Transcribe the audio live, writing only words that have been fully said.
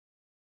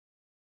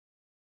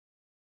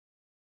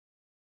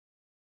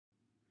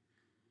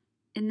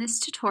In this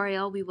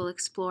tutorial, we will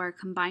explore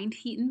combined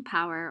heat and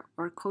power,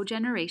 or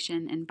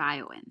cogeneration, in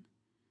BioWin.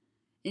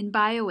 In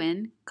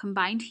BioWin,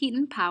 combined heat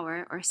and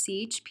power, or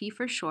CHP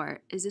for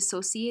short, is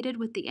associated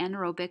with the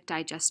anaerobic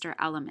digester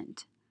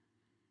element.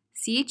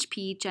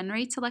 CHP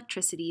generates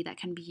electricity that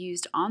can be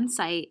used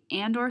on-site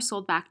and/or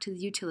sold back to the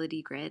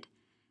utility grid,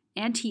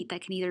 and heat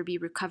that can either be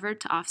recovered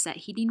to offset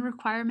heating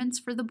requirements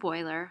for the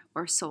boiler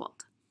or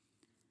sold.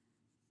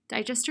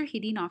 Digester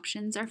heating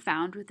options are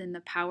found within the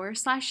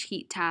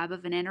Power/Heat tab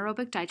of an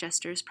anaerobic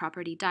digester's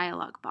property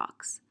dialog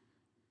box.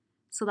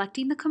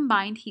 Selecting the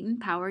Combined Heat and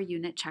Power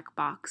Unit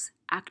checkbox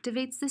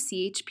activates the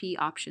CHP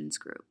options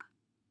group.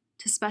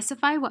 To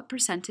specify what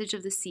percentage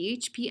of the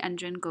CHP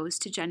engine goes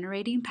to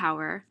generating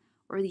power,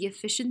 or the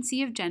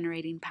efficiency of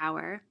generating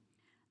power,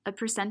 a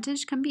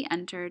percentage can be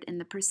entered in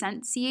the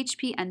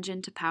 %CHP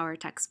engine to power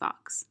text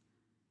box.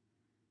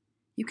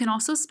 You can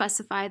also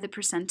specify the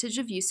percentage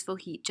of useful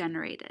heat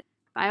generated.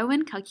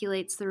 BioWin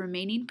calculates the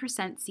remaining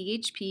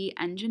 %CHP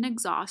engine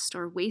exhaust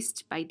or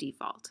waste by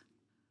default.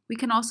 We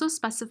can also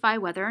specify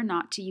whether or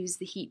not to use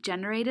the heat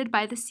generated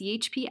by the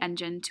CHP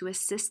engine to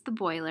assist the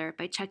boiler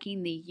by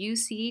checking the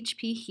Use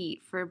CHP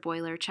Heat for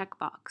Boiler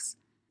checkbox.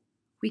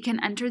 We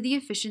can enter the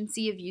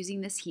efficiency of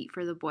using this heat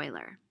for the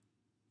boiler.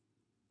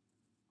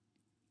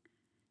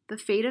 The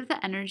fate of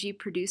the energy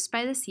produced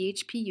by the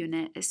CHP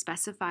unit is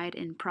specified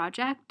in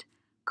Project,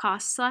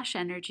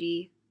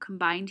 Cost/Energy,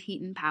 Combined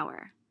Heat and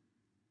Power.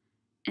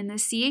 In the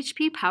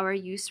CHP Power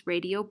Use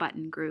Radio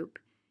button group,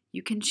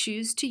 you can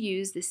choose to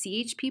use the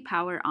CHP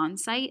power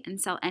on-site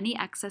and sell any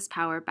excess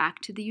power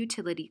back to the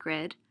utility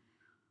grid,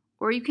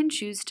 or you can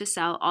choose to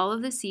sell all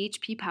of the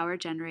CHP power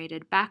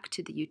generated back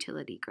to the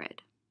utility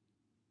grid.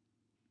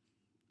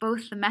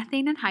 Both the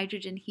methane and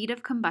hydrogen heat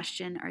of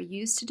combustion are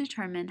used to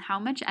determine how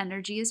much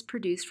energy is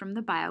produced from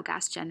the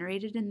biogas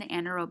generated in the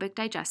anaerobic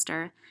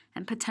digester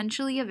and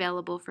potentially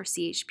available for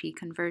CHP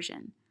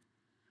conversion.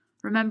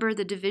 Remember,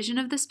 the division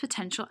of this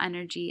potential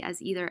energy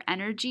as either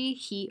energy,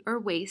 heat, or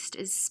waste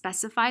is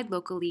specified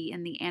locally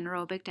in the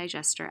anaerobic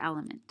digester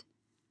element.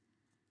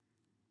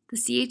 The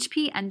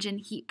CHP engine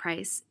heat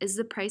price is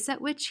the price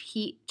at which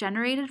heat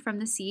generated from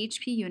the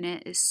CHP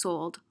unit is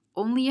sold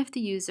only if the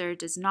user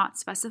does not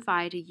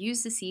specify to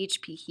use the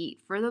CHP heat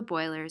for the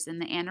boilers in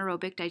the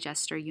anaerobic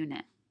digester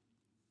unit.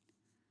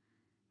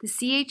 The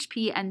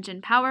CHP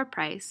engine power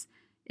price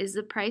is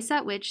the price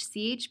at which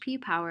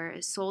CHP power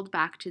is sold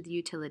back to the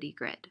utility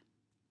grid.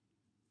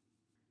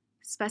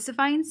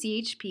 Specifying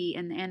CHP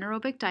in the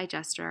anaerobic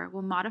digester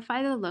will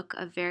modify the look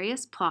of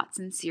various plots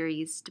in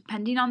series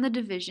depending on the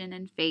division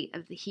and fate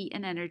of the heat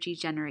and energy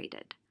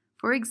generated.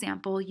 For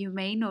example, you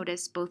may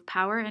notice both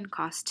power and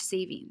cost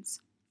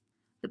savings.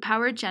 The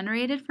power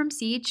generated from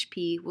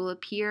CHP will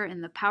appear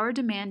in the power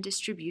demand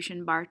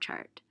distribution bar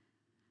chart.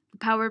 The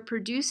power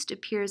produced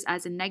appears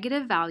as a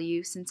negative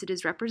value since it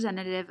is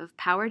representative of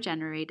power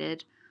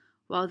generated,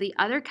 while the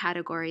other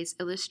categories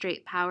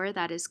illustrate power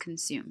that is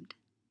consumed.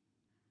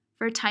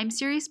 For a time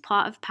series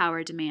plot of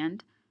power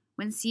demand,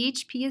 when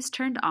CHP is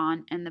turned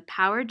on and the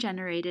power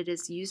generated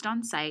is used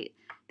on site,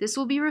 this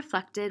will be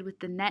reflected with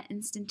the net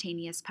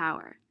instantaneous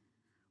power.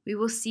 We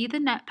will see the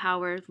net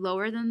power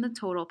lower than the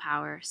total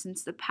power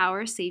since the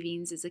power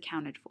savings is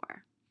accounted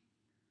for.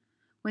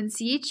 When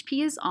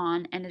CHP is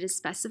on and it is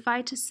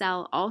specified to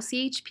sell all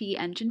CHP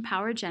engine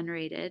power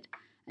generated,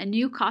 a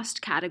new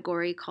cost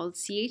category called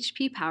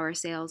CHP power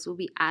sales will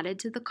be added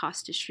to the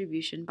cost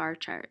distribution bar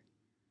chart.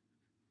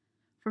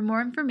 For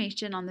more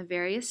information on the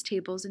various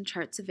tables and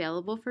charts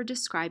available for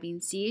describing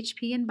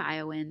CHP and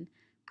BioWin,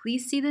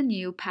 please see the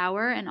new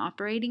Power and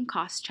Operating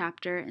Cost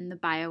chapter in the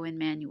BioWin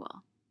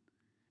manual.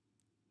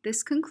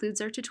 This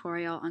concludes our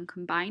tutorial on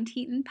combined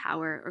heat and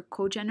power, or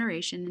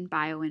cogeneration, in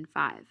BioWin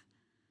 5.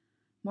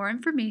 More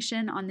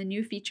information on the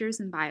new features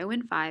in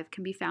BioWin 5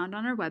 can be found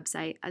on our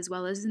website as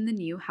well as in the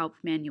new Help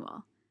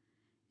manual.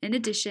 In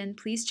addition,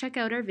 please check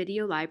out our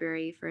video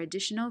library for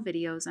additional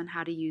videos on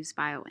how to use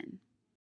BioWin.